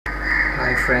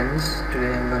Hi friends,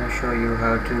 today I'm going to show you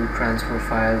how to transfer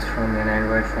files from an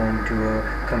Android phone to a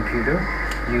computer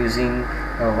using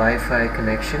a Wi-Fi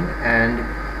connection and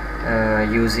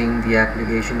using the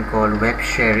application called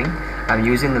WebSharing. I'm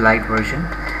using the Lite version.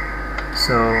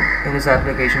 So in this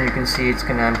application you can see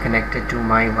I'm connected to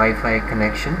my Wi-Fi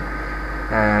connection,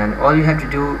 and all you have to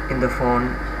do in the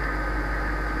phone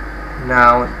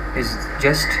now is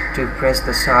just to press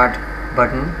the start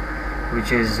button,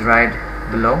 which is right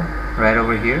below, right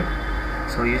over here.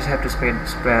 So you just have to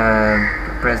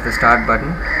press the start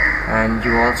button, and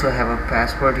you also have a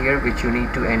password here which you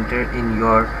need to enter in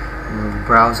your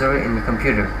browser in the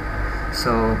computer.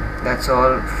 So that's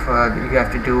all you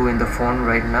have to do in the phone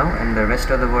right now, and the rest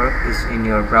of the work is in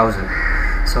your browser.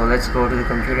 So let's go to the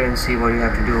computer and see what you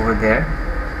have to do over there.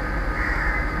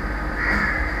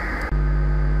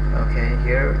 Okay,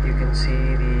 here you can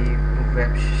see the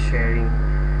WebSharing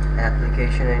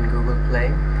application in Google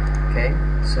Play. Okay,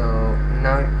 so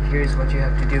now here's what you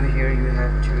have to do. Here you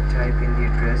have to type in the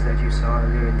address that you saw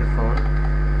earlier in the phone.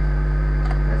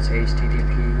 That's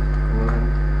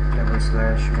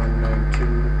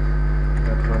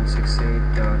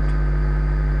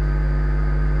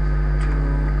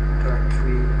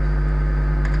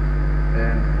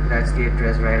and that's the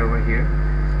address right over here.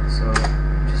 So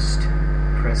just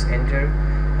press enter,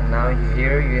 and now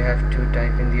here you have to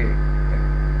type in the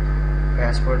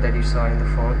password that you saw in the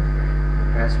phone. The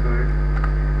password,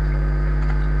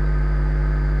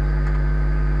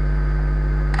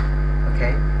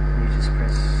 okay, you just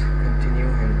press continue,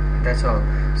 and that's all.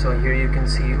 So here you can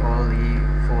see all the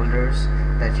folders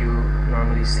that you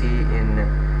normally see in the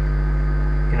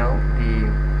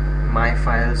My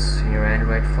Files in your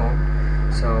Android phone.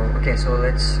 So okay, so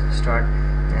let's start.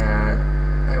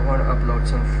 I want to upload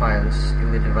some files to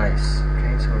the device.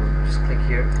 Okay, so just click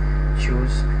here,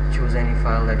 choose any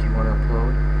file that you want to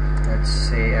upload. Let's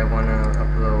say I want to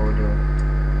upload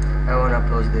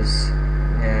this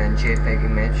JPEG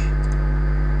image.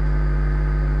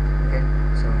 Okay,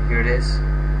 so here it is.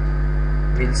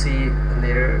 We'll see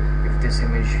later if this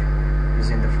image is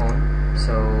in the phone.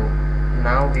 So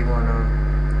now we want to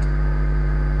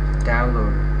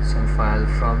download some file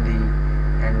from the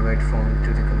Android phone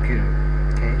to the computer.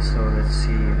 Okay, so let's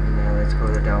see. Now let's go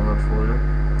to the download folder.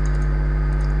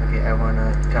 Okay, I want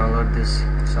to download this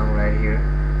song right here.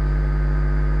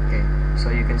 Okay, so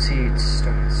you can see it's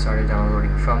started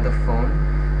downloading from the phone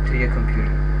to your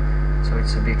computer. So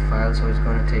it's a big file, so it's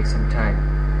going to take some time.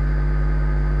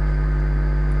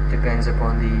 Depends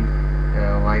upon the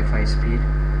Wi-Fi speed.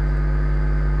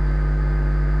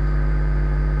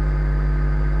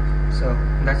 So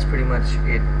that's pretty much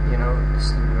it.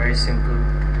 It's very simple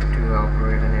to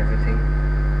operate and everything.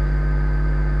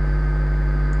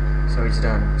 So it's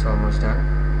done. It's almost done.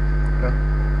 Well,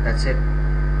 that's it.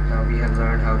 Now we have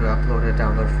learned how to upload a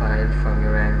download file from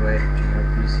your Android to your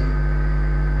PC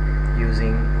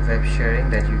using WebSharing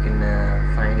that you can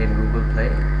find in Google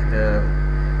Play. The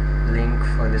link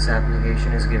for this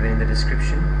application is given in the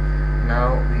description.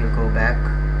 Now we'll go back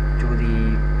to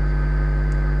the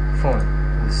phone.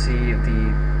 We'll see if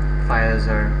the files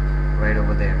are right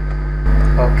over there.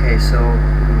 Okay, so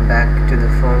back to the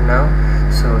phone now.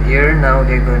 So here now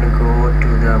we're going to go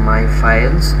to the My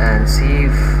Files and see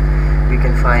if we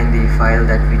can find the file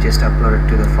that we just uploaded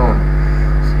to the phone.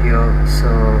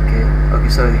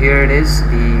 So here it is,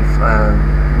 the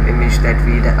image that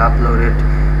we uploaded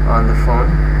on the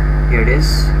phone. Here it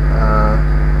is.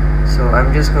 So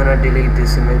I'm just gonna delete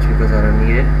this image because I don't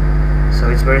need it. So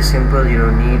it's very simple. You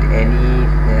don't need any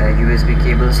USB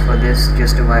cables for this,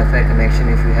 just a Wi-Fi connection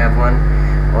if you have one.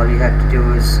 All you have to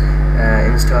do is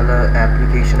install the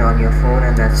application on your phone,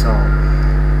 and that's all.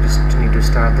 Just need to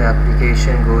start the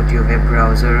application, go to your web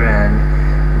browser, and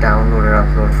download or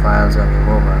upload files on your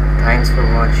mobile. Thanks for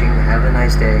watching. Have a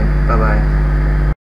nice day. Bye bye.